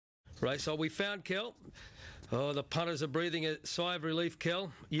Race on we found, Kel. Oh, the punters are breathing a sigh of relief,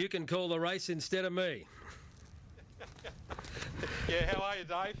 Kel. You can call the race instead of me. Yeah, how are you,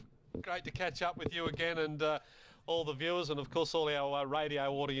 Dave? Great to catch up with you again, and all the viewers, and of course all our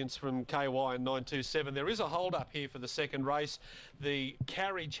radio audience from KY and 927. There is a hold up here for the second race. The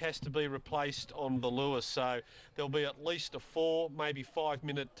carriage has to be replaced on the Lewis, so there'll be at least a 4, maybe 5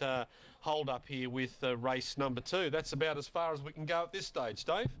 minute hold up here with race number 2. That's about as far as we can go at this stage,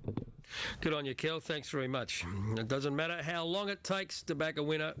 Dave. Good on you, Kel. Thanks very much. It doesn't matter how long it takes to back a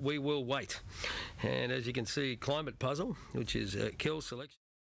winner, we will wait. And as you can see, Climate Puzzle, which is Kel's selection.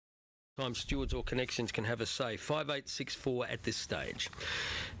 Time stewards or connections can have a say. 5864 at this stage.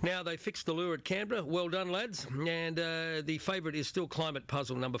 Now, they fixed the lure at Canberra. Well done, lads. And the favourite is still Climate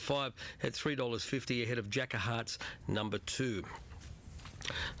Puzzle, number 5, at $3.50 ahead of Jack of Hearts, number 2.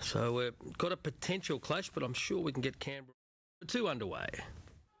 So we've got a potential clash, but I'm sure we can get Canberra 2 underway.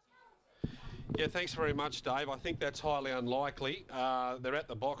 Yeah, thanks very much, Dave. I think that's highly unlikely. They're at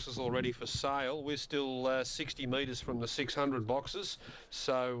the boxes already for sale. We're still 60 metres from the 600 boxes.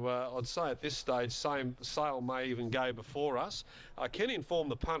 So I'd say at this stage, sale may even go before us. I can inform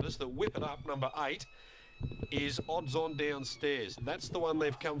the punters that Whip It Up, number 8, is odds on downstairs. That's the one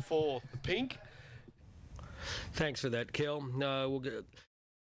they've come for, the pink. Thanks for that, Kel. We'll get...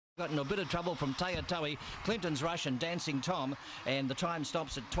 Got into a bit of trouble from Teatoe, Clinton's Rush and Dancing Tom, and the time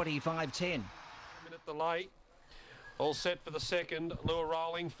stops at 25:10. Minute delay. All set for the second. Lure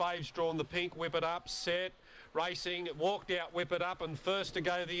rolling. Fave's drawn the pink. Whip It Up. Set. Racing. Walked out. Whip It Up. And first to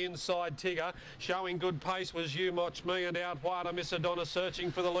go the inside Tigger. Showing good pace was You Watch Me, and out wider Miss Adonna searching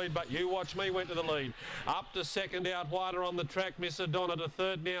for the lead. But You Watch Me went to the lead. Up to second. Out wider on the track. Miss Adonna to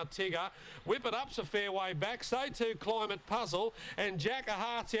third. Now Tigger. Whip It Up's a fair way back. So too Climate Puzzle. And Jack of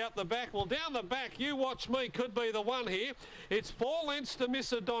Hearts out the back. Well, down the back, You Watch Me could be the one here. It's 4 lengths to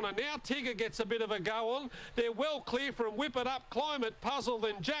Miss Adonna. Now Tigger gets a bit of a go on. They're well clear from Whip It Up, Climate Puzzle,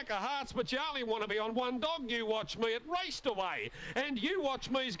 then Jack of Hearts, but you only want to be on one dog, You Watch Me. It raced away, and You Watch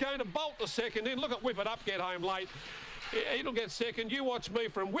Me's going to bolt the second in. Look at Whip It Up get home late. It'll get second. You Watch Me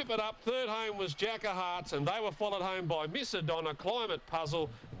from Whip It Up. Third home was Jack of Hearts, and they were followed home by Miss Adonna, Climate Puzzle.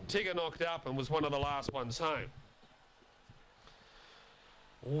 Tigger knocked up and was one of the last ones home.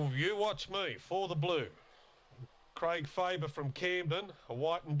 Ooh, You Watch Me for the blue. Craig Faber from Camden, a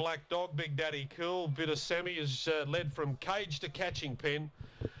white and black dog, Big Daddy Cool. Bit of Sammy is led from cage to catching pen.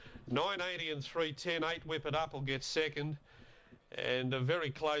 980 and 310. 8 Whip It Up will get second. And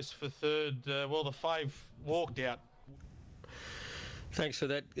very close for third. Well, the Fave walked out. Thanks for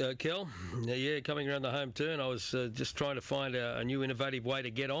that, Kel. Yeah, coming around the home turn, I was just trying to find a new innovative way to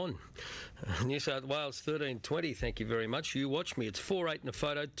get on. New South Wales 13:20, thank you very much. You Watch Me. It's 4-8 in a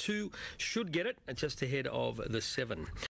photo. 2 should get it, just ahead of the 7.